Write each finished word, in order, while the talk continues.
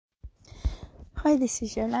Hi, this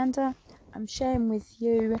is Yolanda. I'm sharing with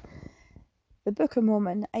you the Book of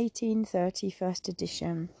Mormon, 1830, first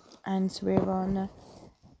edition, and we're on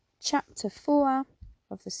chapter 4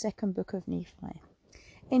 of the second book of Nephi.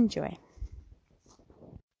 Enjoy.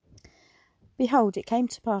 Behold, it came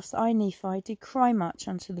to pass that I, Nephi, did cry much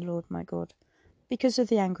unto the Lord my God, because of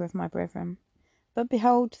the anger of my brethren. But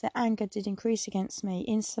behold, their anger did increase against me,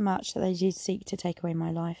 insomuch that they did seek to take away my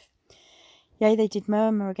life. Yea, they did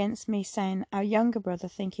murmur against me, saying, Our younger brother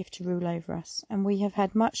thinketh to rule over us, and we have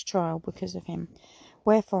had much trial because of him.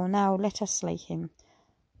 Wherefore now let us slay him,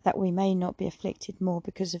 that we may not be afflicted more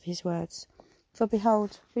because of his words. For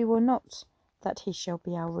behold, we will not that he shall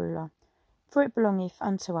be our ruler. For it belongeth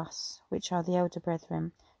unto us, which are the elder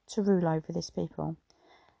brethren, to rule over this people.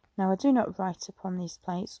 Now I do not write upon these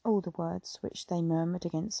plates all the words which they murmured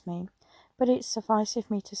against me, but it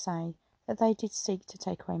sufficeth me to say that they did seek to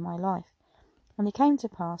take away my life. And it came to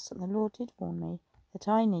pass that the Lord did warn me that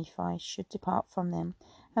I, Nephi, should depart from them,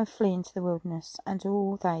 and flee into the wilderness, and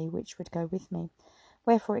all they which would go with me.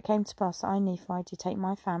 Wherefore it came to pass that I, Nephi, did take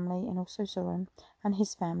my family, and also Zoran and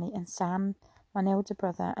his family, and Sam, mine elder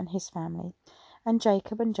brother, and his family, and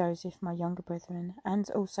Jacob and Joseph, my younger brethren, and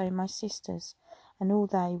also my sisters, and all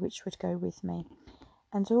they which would go with me.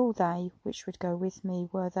 And all they which would go with me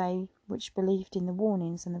were they which believed in the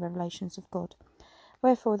warnings and the revelations of God.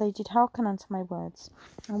 Wherefore they did hearken unto my words,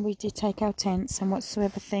 and we did take our tents, and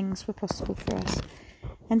whatsoever things were possible for us,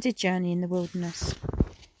 and did journey in the wilderness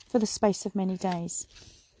for the space of many days.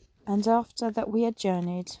 And after that we had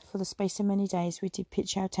journeyed for the space of many days, we did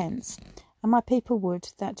pitch our tents. And my people would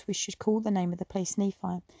that we should call the name of the place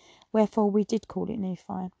Nephi. Wherefore we did call it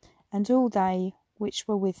Nephi. And all they which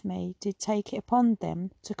were with me did take it upon them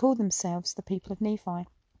to call themselves the people of Nephi.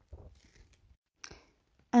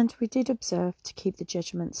 And we did observe to keep the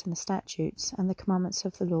judgments and the statutes and the commandments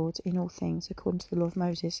of the Lord in all things, according to the law of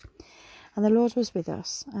Moses. And the Lord was with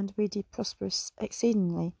us, and we did prosper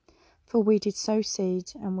exceedingly. For we did sow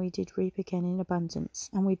seed, and we did reap again in abundance.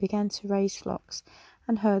 And we began to raise flocks,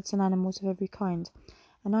 and herds, and animals of every kind.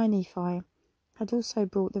 And I, Nephi, had also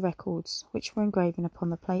brought the records, which were engraven upon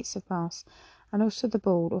the plates of brass, and also the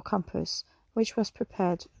ball or compass, which was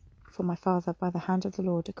prepared for my father by the hand of the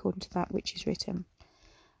Lord, according to that which is written.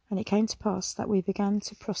 And it came to pass that we began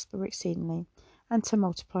to prosper exceedingly, and to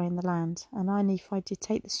multiply in the land. And I, Nephi, did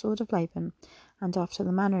take the sword of Laban, and after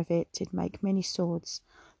the manner of it did make many swords,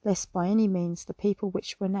 lest by any means the people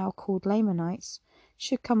which were now called Lamanites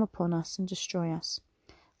should come upon us and destroy us.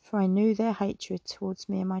 For I knew their hatred towards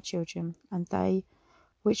me and my children, and they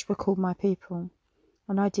which were called my people.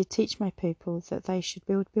 And I did teach my people that they should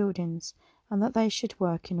build buildings, and that they should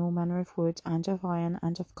work in all manner of wood, and of iron,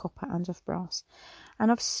 and of copper, and of brass,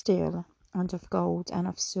 and of steel, and of gold, and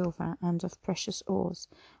of silver, and of precious ores,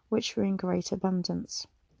 which were in great abundance.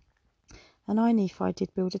 And I, Nephi,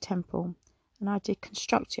 did build a temple, and I did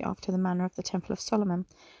construct it after the manner of the temple of Solomon,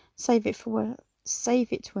 save it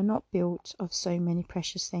were not built of so many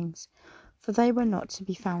precious things, for they were not to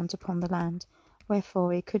be found upon the land,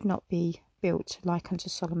 wherefore it could not be built like unto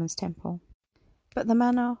Solomon's temple. But the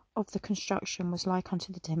manner of the construction was like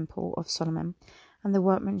unto the temple of Solomon, and the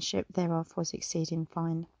workmanship thereof was exceeding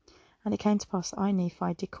fine. And it came to pass that I,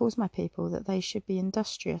 Nephi, did cause my people that they should be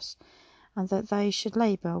industrious, and that they should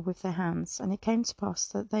labour with their hands. And it came to pass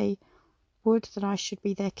that they would that I should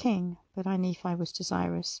be their king, but I, Nephi, was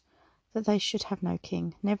desirous that they should have no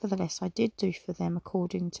king. Nevertheless I did do for them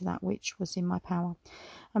according to that which was in my power.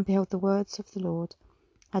 And behold, the words of the Lord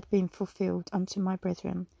had been fulfilled unto my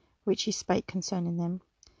brethren, which he spake concerning them,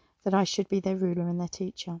 that I should be their ruler and their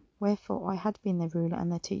teacher. Wherefore I had been their ruler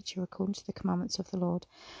and their teacher according to the commandments of the Lord,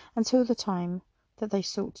 until the time that they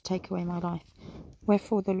sought to take away my life.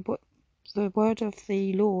 Wherefore the word of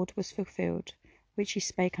the Lord was fulfilled, which he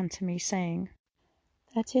spake unto me, saying,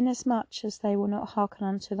 that inasmuch as they will not hearken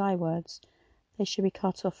unto thy words, they should be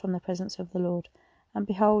cut off from the presence of the Lord. And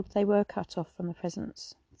behold, they were cut off from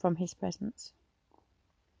his presence.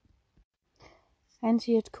 And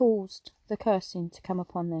he had caused the cursing to come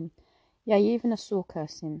upon them, yea, even a sore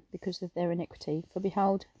cursing, because of their iniquity. For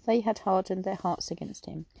behold, they had hardened their hearts against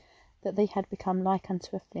him, that they had become like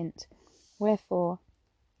unto a flint. Wherefore,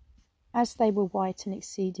 as they were white and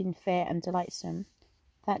exceeding fair and delightsome,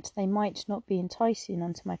 that they might not be enticing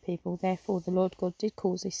unto my people, therefore the Lord God did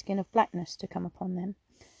cause a skin of blackness to come upon them.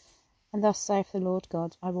 And thus saith the Lord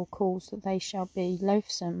God, I will cause that they shall be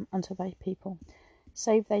loathsome unto thy people,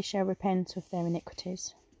 save they shall repent of their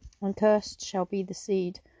iniquities. And cursed shall be the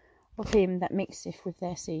seed of him that mixeth with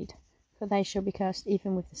their seed, for they shall be cursed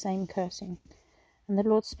even with the same cursing. And the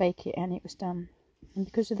Lord spake it, and it was done. And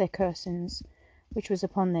because of their cursings, which was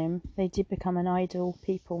upon them, they did become an idle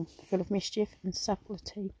people, full of mischief and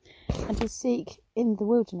subtlety, and did seek in the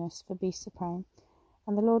wilderness for beasts of prey.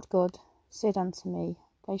 And the Lord God said unto me,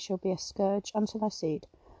 They shall be a scourge unto thy seed,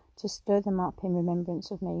 to stir them up in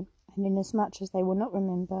remembrance of me. And inasmuch as they will not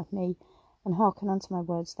remember me, and hearken unto my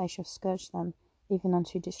words, they shall scourge them, even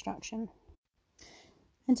unto destruction.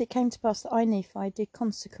 And it came to pass that I, Nephi, did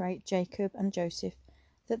consecrate Jacob and Joseph,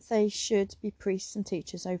 that they should be priests and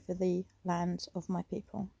teachers over the land of my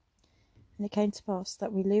people. And it came to pass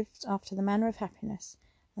that we lived after the manner of happiness,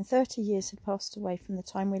 and 30 years had passed away from the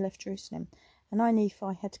time we left Jerusalem, and I,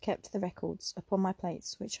 Nephi, had kept the records upon my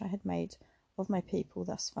plates which I had made of my people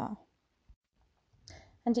thus far.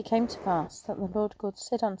 And it came to pass that the Lord God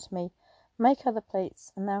said unto me, Make other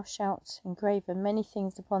plates, and thou shalt engraven many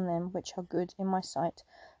things upon them which are good in my sight,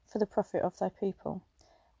 for the profit of thy people.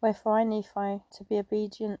 Wherefore I, Nephi, to be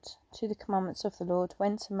obedient to the commandments of the Lord,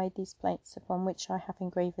 went and made these plates, upon which I have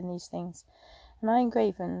engraven these things. And I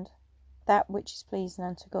engraven that which is pleasing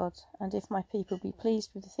unto God. And if my people be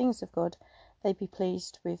pleased with the things of God, they be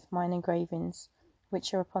pleased with mine engravings,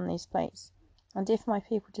 which are upon these plates. And if my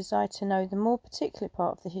people desire to know the more particular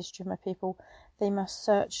part of the history of my people, they must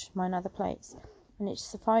search mine other plates. And it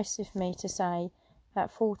sufficeth me to say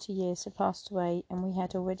that 40 years had passed away, and we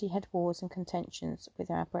had already had wars and contentions with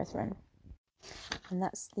our brethren. And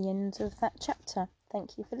that's the end of that chapter.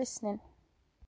 Thank you for listening.